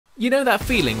You know that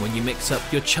feeling when you mix up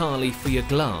your Charlie for your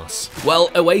glass?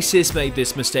 Well, Oasis made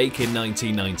this mistake in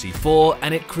 1994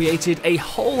 and it created a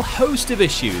whole host of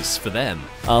issues for them.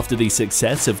 After the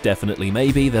success of Definitely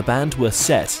Maybe, the band were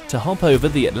set to hop over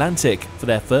the Atlantic for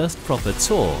their first proper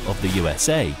tour of the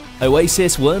USA.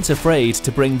 Oasis weren't afraid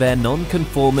to bring their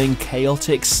non-conforming,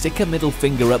 chaotic, stick a middle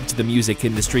finger up to the music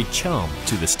industry charm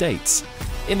to the States.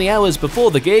 In the hours before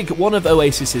the gig, one of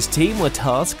Oasis's team were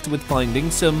tasked with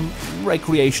finding some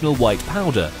recreational white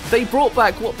powder. They brought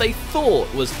back what they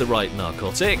thought was the right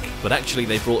narcotic, but actually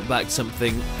they brought back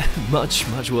something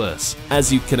much worse.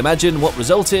 As you can imagine, what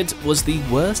resulted was the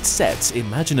worst set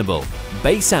imaginable.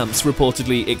 Bass amps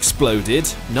reportedly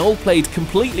exploded, Noel played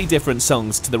completely different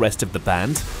songs to the rest of the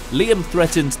band, Liam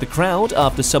threatened the crowd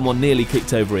after someone nearly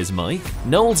kicked over his mic,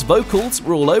 Noel's vocals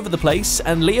were all over the place,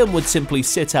 and Liam would simply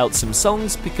sit out some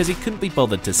songs because he couldn't be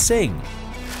bothered to sing.